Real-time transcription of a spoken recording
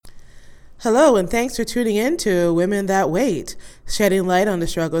Hello, and thanks for tuning in to Women That Wait, shedding light on the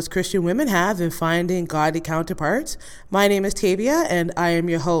struggles Christian women have in finding godly counterparts. My name is Tavia, and I am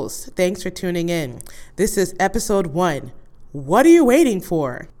your host. Thanks for tuning in. This is episode 1. What are you waiting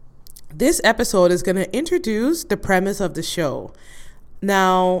for? This episode is going to introduce the premise of the show.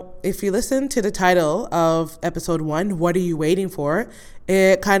 Now, if you listen to the title of episode 1, What are you waiting for?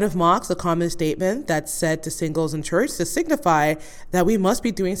 It kind of mocks a common statement that's said to singles in church to signify that we must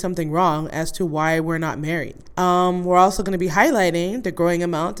be doing something wrong as to why we're not married. We're also going to be highlighting the growing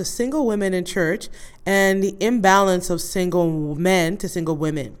amount of single women in church and the imbalance of single men to single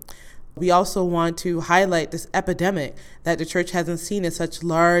women. We also want to highlight this epidemic that the church hasn't seen in such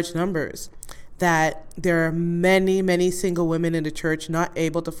large numbers, that there are many, many single women in the church not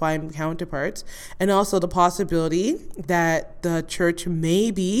able to find counterparts, and also the possibility that the church may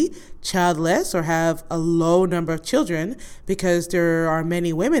be childless or have a low number of children because there are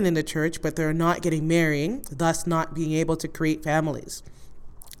many women in the church, but they're not getting married, thus not being able to create families.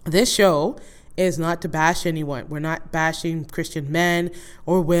 This show is not to bash anyone. We're not bashing Christian men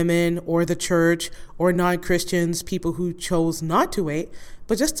or women or the church or non-Christians, people who chose not to wait,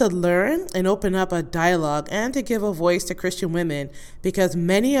 but just to learn and open up a dialogue and to give a voice to Christian women, because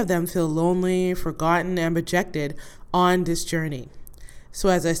many of them feel lonely, forgotten, and rejected on this journey. So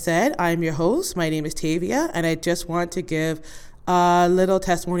as I said, I'm your host. My name is Tavia, and I just want to give a little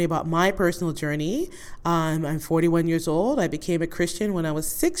testimony about my personal journey. I'm 41 years old. I became a Christian when I was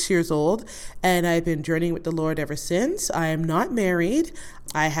 6 years old, and I've been journeying with the Lord ever since. I am not married.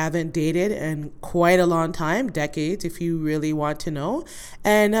 I haven't dated in quite a long time, decades if you really want to know.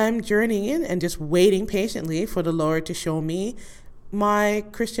 And I'm journeying and just waiting patiently for the Lord to show me my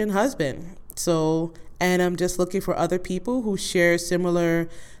Christian husband. And I'm just looking for other people who share similar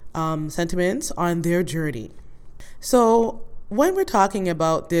sentiments on their journey. So when we're talking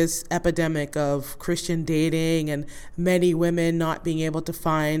about this epidemic of Christian dating and many women not being able to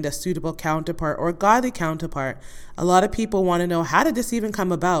find a suitable counterpart or godly counterpart, a lot of people want to know, how did this even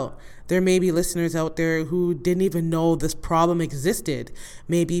come about? There may be listeners out there who didn't even know this problem existed,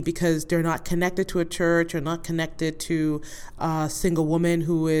 maybe because they're not connected to a church or not connected to a single woman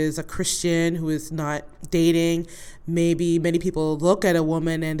who is a Christian, who is not dating. Maybe many people look at a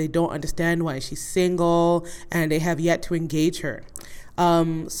woman and they don't understand why she's single and they have yet to engage her.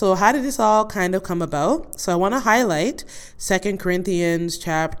 So how did this all kind of come about? So I want to highlight 2 Corinthians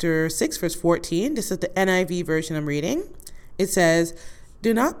chapter 6, verse 14. This is the NIV version I'm reading. It says,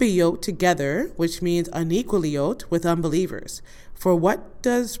 "Do not be yoked together," which means unequally yoked, "with unbelievers. For what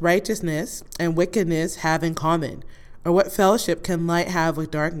does righteousness and wickedness have in common? Or what fellowship can light have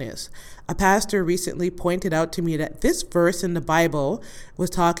with darkness?" A pastor recently pointed out to me that this verse in the Bible was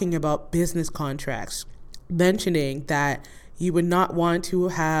talking about business contracts, mentioning that you would not want to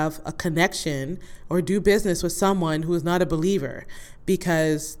have a connection or do business with someone who is not a believer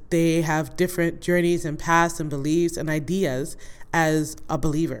because they have different journeys and paths and beliefs and ideas as a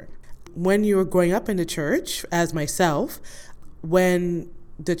believer. When you were growing up in the church, as myself, when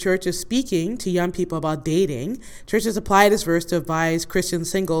the church is speaking to young people about dating, churches apply this verse to advise Christian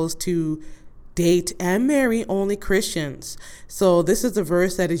singles to date and marry only Christians. So this is the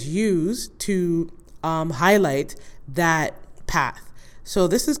verse that is used to highlight that path. So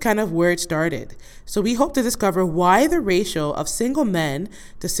this is kind of where it started. So we hope to discover why the ratio of single men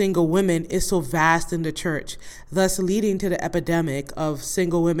to single women is so vast in the church, thus leading to the epidemic of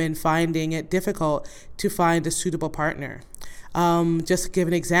single women finding it difficult to find a suitable partner. Just to give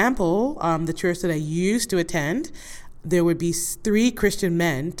an example, the church that I used to attend, there would be 3 Christian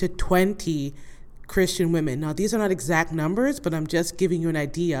men to 20 Christian women. Now, these are not exact numbers, but I'm just giving you an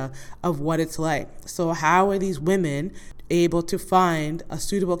idea of what it's like. So how are these women able to find a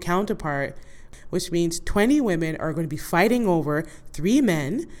suitable counterpart, which means 20 women are going to be fighting over 3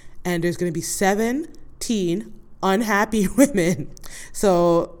 men, and there's going to be 17 unhappy women.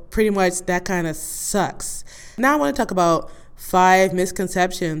 So pretty much that kind of sucks. Now I want to talk about 5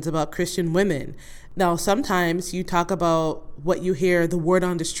 misconceptions about Christian women. Now, sometimes you talk about what you hear, the word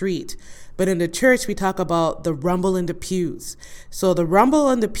on the street, but in the church, we talk about the rumble in the pews. So the rumble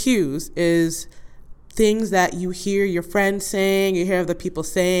in the pews is things that you hear your friends saying, you hear other people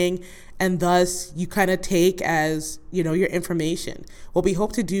saying, and thus you kind of take as, your information. What we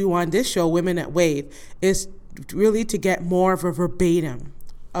hope to do on this show, Women That Wait, is really to get more of a verbatim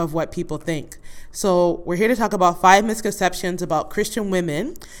of what people think. So we're here to talk about 5 misconceptions about Christian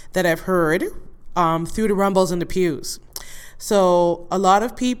women that I've heard through the rumbles in the pews. So a lot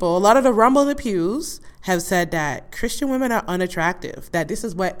of the rumble in the pews have said that Christian women are unattractive, that this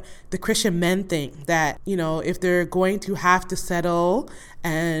is what the Christian men think, that, if they're going to have to settle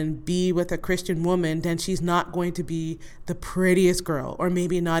and be with a Christian woman, then she's not going to be the prettiest girl, or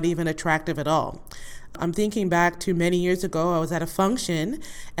maybe not even attractive at all. I'm thinking back to many years ago. I was at a function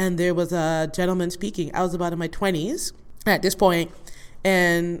and there was a gentleman speaking. I was about in my 20s at this point.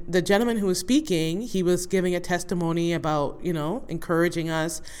 And the gentleman who was speaking, he was giving a testimony about, encouraging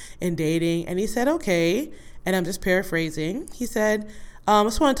us in dating. And he said, okay, and I'm just paraphrasing. He said, I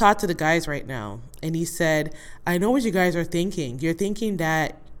just want to talk to the guys right now. And he said, I know what you guys are thinking. You're thinking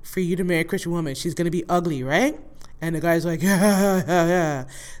that for you to marry a Christian woman, she's going to be ugly, right? And the guy's like, yeah.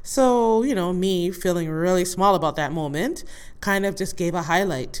 So, me feeling really small about that moment kind of just gave a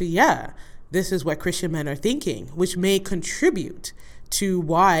highlight to, this is what Christian men are thinking, which may contribute to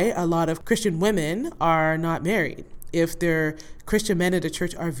why a lot of Christian women are not married, if their Christian men in the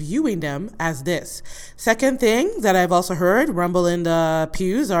church are viewing them as this. Second thing that I've also heard rumble in the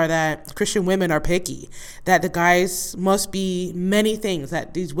pews are that Christian women are picky, that the guys must be many things,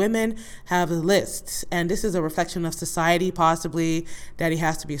 that these women have lists. And this is a reflection of society, possibly, that he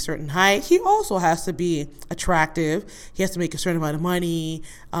has to be a certain height. He also has to be attractive. He has to make a certain amount of money.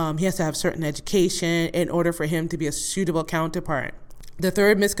 He has to have certain education in order for him to be a suitable counterpart. The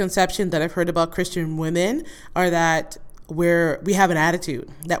third misconception that I've heard about Christian women are that we have an attitude,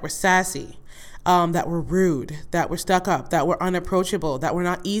 that we're sassy, that we're rude, that we're stuck up, that we're unapproachable, that we're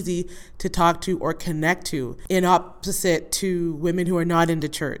not easy to talk to or connect to, in opposite to women who are not in the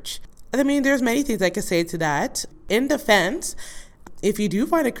church. I mean, there's many things I could say to that. In defense, if you do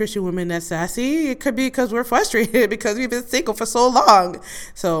find a Christian woman that's sassy, it could be because we're frustrated because we've been single for so long.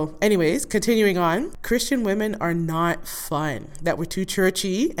 So anyways, continuing on, Christian women are not fun, that we're too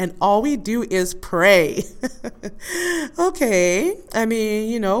churchy and all we do is pray. Okay. I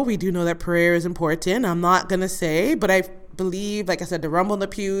mean, we do know that prayer is important. I'm not going to say, but I believe, like I said, the Rumble in the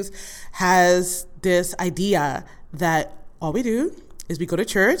Pews has this idea that all we do is we go to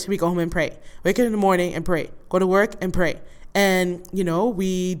church, we go home and pray. Wake up in the morning and pray. Go to work and pray. And,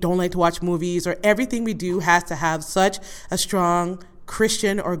 we don't like to watch movies, or everything we do has to have such a strong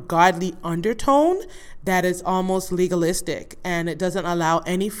Christian or godly undertone that is almost legalistic, and it doesn't allow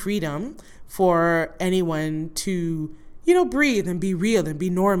any freedom for anyone to, breathe and be real and be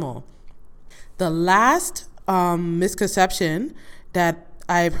normal. The last misconception that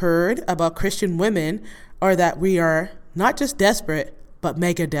I've heard about Christian women are that we are not just desperate, but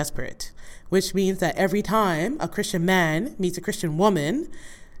mega desperate, which means that every time a Christian man meets a Christian woman,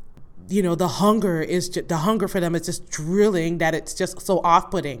 the hunger for them is just drilling, that it's just so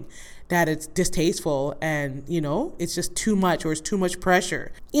off-putting, that it's distasteful, and, it's just too much, or it's too much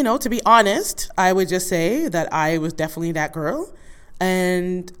pressure. To be honest, I would just say that I was definitely that girl.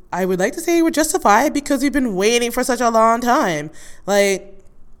 And I would like to say we're justified because we've been waiting for such a long time.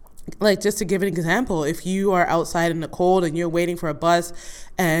 Like just to give an example, if you are outside in the cold and you're waiting for a bus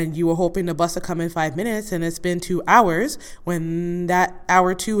and you were hoping the bus will come in 5 minutes and it's been 2 hours, when that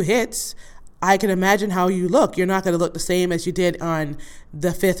hour 2 hits, I can imagine how you look. You're not going to look the same as you did on the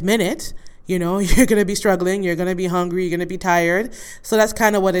 5th minute. You're going to be struggling. You're going to be hungry. You're going to be tired. So that's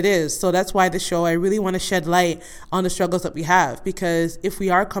kind of what it is. So that's why the show, I really want to shed light on the struggles that we have, because if we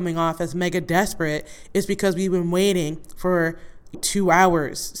are coming off as mega desperate, it's because we've been waiting for 2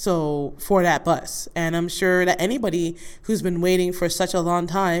 hours for that bus. And I'm sure that anybody who's been waiting for such a long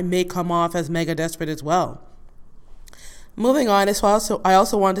time may come off as mega desperate as well. Moving on, I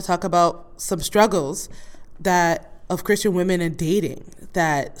also want to talk about some struggles of Christian women in dating,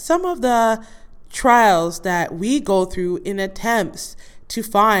 that some of the trials that we go through in attempts to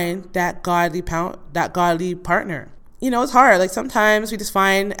find that godly partner. It's hard. Like sometimes we just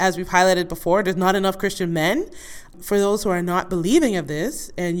find, as we've highlighted before, there's not enough Christian men. For those who are not believing of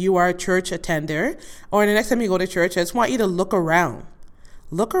this, and you are a church attender, or the next time you go to church, I just want you to look around.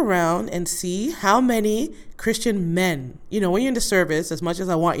 Look around and see how many Christian men, when you're in the service, as much as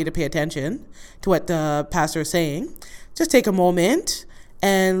I want you to pay attention to what the pastor is saying, just take a moment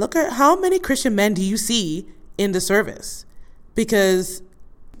and look at how many Christian men do you see in the service. Because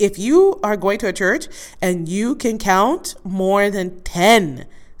if you are going to a church and you can count more than 10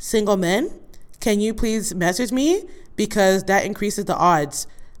 single men, can you please message me? Because that increases the odds.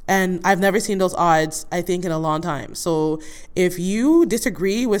 And I've never seen those odds, I think, in a long time. So if you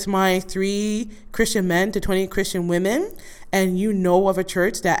disagree with my 3 Christian men to 20 Christian women, and you know of a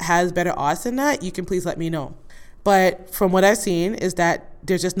church that has better odds than that, you can please let me know. But from what I've seen is that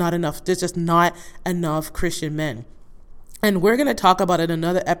there's just not enough. There's just not enough Christian men. And we're going to talk about it in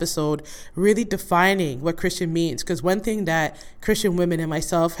another episode, really defining what Christian means. Because one thing that Christian women and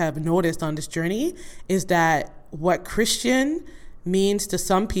myself have noticed on this journey is that what Christian means to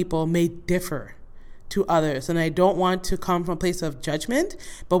some people may differ to others. And I don't want to come from a place of judgment,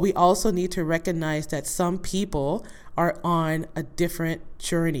 but we also need to recognize that some people are on a different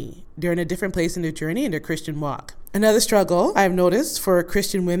journey. They're in a different place in their journey in their Christian walk. Another struggle I've noticed for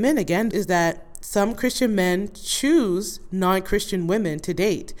Christian women, again, is that some Christian men choose non-Christian women to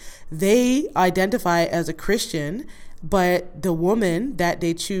date. They identify as a Christian, but the woman that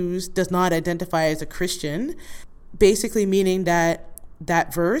they choose does not identify as a Christian, basically meaning that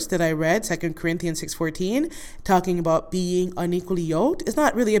verse that I read, 2 Corinthians 6:14, talking about being unequally yoked, is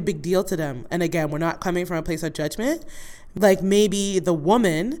not really a big deal to them. And again, we're not coming from a place of judgment. Like maybe the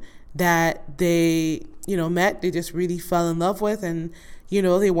woman that they, met, they just really fell in love with, and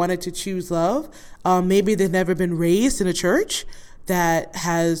they wanted to choose love. Maybe they've never been raised in a church that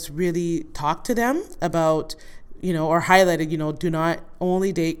has really talked to them about, or highlighted, do not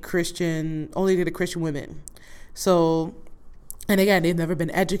only date a Christian women. So, and again, they've never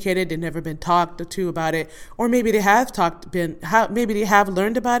been educated, they've never been talked to about it, or maybe they have maybe they have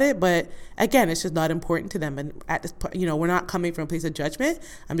learned about it, but again, it's just not important to them. And at this point, we're not coming from a place of judgment.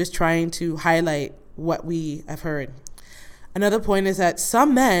 I'm just trying to highlight what we have heard. Another point is that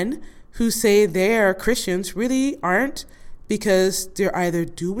some men who say they are Christians really aren't, because they're either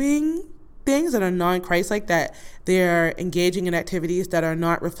doing things that are non-Christ-like, that they're engaging in activities that are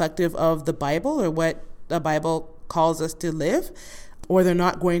not reflective of the Bible or what the Bible calls us to live, or they're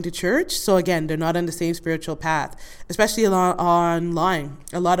not going to church. So again, they're not on the same spiritual path, especially online.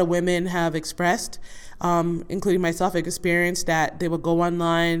 A lot of women have expressed, including myself, experienced that they would go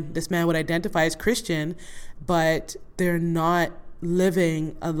online, this man would identify as Christian, but they're not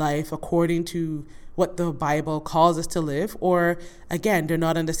living a life according to what the Bible calls us to live, or again, they're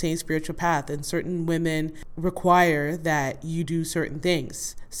not on the same spiritual path, and certain women require that you do certain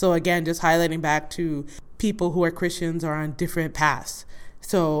things. So again, just highlighting back to people who are Christians are on different paths.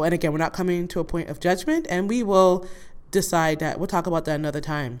 So, and again, we're not coming to a point of judgment, and we will decide that. We'll talk about that another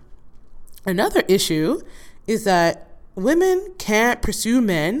time. Another issue is that women can't pursue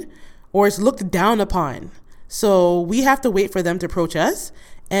men, or it's looked down upon. So we have to wait for them to approach us.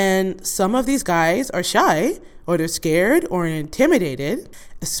 And some of these guys are shy, or they're scared or intimidated,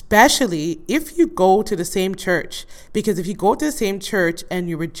 especially if you go to the same church. Because if you go to the same church and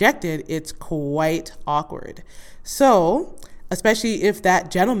you're rejected, it's quite awkward. So, especially if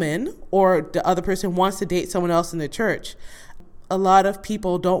that gentleman or the other person wants to date someone else in the church, a lot of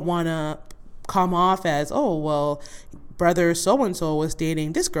people don't want to come off as, oh, well, brother so-and-so was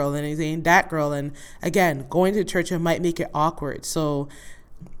dating this girl and he's dating that girl. And again, going to church, it might make it awkward. So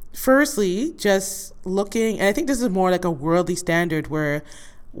firstly, just looking, and I think this is more like a worldly standard where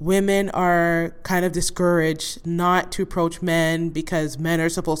women are kind of discouraged not to approach men because men are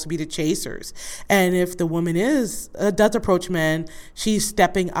supposed to be the chasers. And if the woman does approach men, she's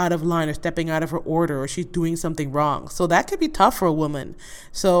stepping out of line or stepping out of her order, or she's doing something wrong. So that could be tough for a woman.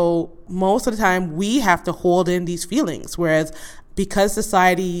 So most of the time we have to hold in these feelings. Whereas because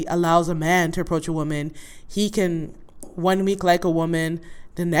society allows a man to approach a woman, he can 1 week like a woman,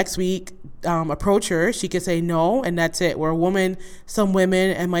 the next week approach her, she could say no, and that's it. Where a woman, some women,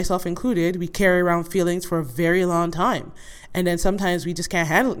 and myself included, we carry around feelings for a very long time. And then sometimes we just can't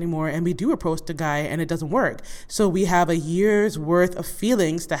handle it anymore, and we do approach the guy and it doesn't work. So we have a year's worth of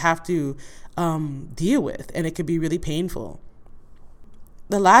feelings to have to deal with, and it could be really painful.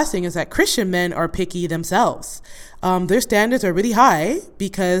 The last thing is that Christian men are picky themselves. Their standards are really high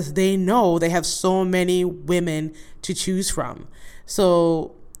because they know they have so many women to choose from.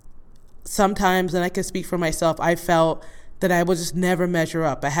 So sometimes, and I can speak for myself, I felt that I would just never measure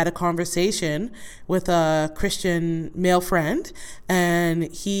up. I had a conversation with a Christian male friend, and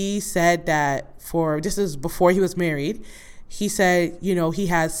he said that this is before he was married, he said, he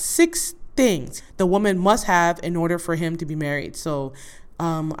has 6 things the woman must have in order for him to be married. So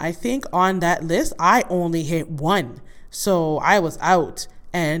I think on that list, I only hit 1. So I was out.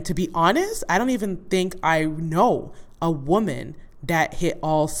 And to be honest, I don't even think I know a woman that hit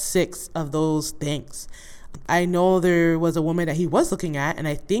all 6 of those things. I know there was a woman that he was looking at, and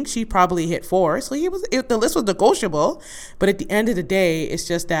I think she probably hit 4. So the list was negotiable. But at the end of the day, it's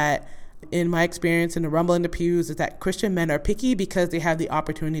just that in my experience in the Rumble in the Pews is that Christian men are picky because they have the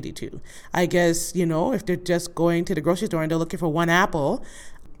opportunity to. I guess, if they're just going to the grocery store and they're looking for 1 apple,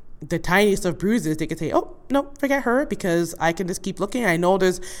 the tiniest of bruises, they could say, oh, no, forget her, because I can just keep looking. I know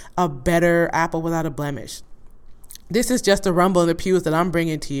there's a better apple without a blemish. This is just a rumble in the pews that I'm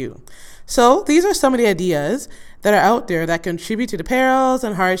bringing to you. So these are some of the ideas that are out there that contribute to the perils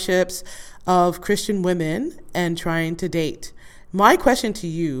and hardships of Christian women and trying to date. My question to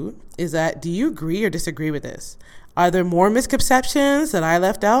you is that, do you agree or disagree with this? Are there more misconceptions that I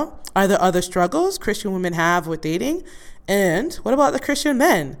left out? Are there other struggles Christian women have with dating? And what about the Christian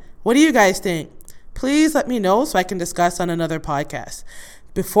men? What do you guys think? Please let me know so I can discuss on another podcast.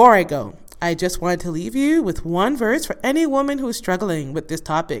 Before I go, I just wanted to leave you with one verse for any woman who's struggling with this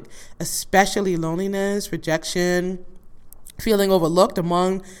topic, especially loneliness, rejection, feeling overlooked,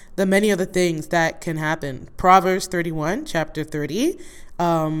 among the many other things that can happen. Proverbs 31, chapter 30,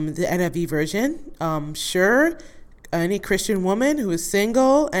 the NIV version. Sure, any Christian woman who is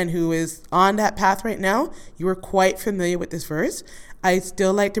single and who is on that path right now, you are quite familiar with this verse. I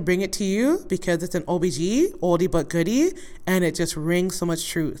still like to bring it to you because it's an OBG, oldie but goodie, and it just rings so much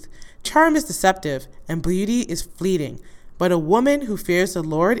truth. Charm is deceptive and beauty is fleeting, but a woman who fears the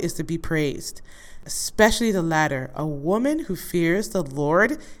Lord is to be praised, especially the latter. A woman who fears the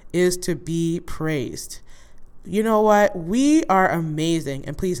Lord is to be praised. You know what? We are amazing,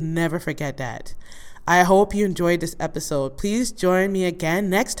 and please never forget that. I hope you enjoyed this episode. Please join me again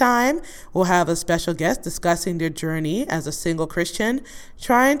next time. We'll have a special guest discussing their journey as a single Christian,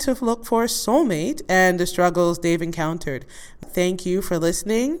 trying to look for a soulmate and the struggles they've encountered. Thank you for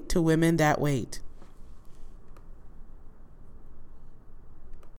listening to Women That Wait.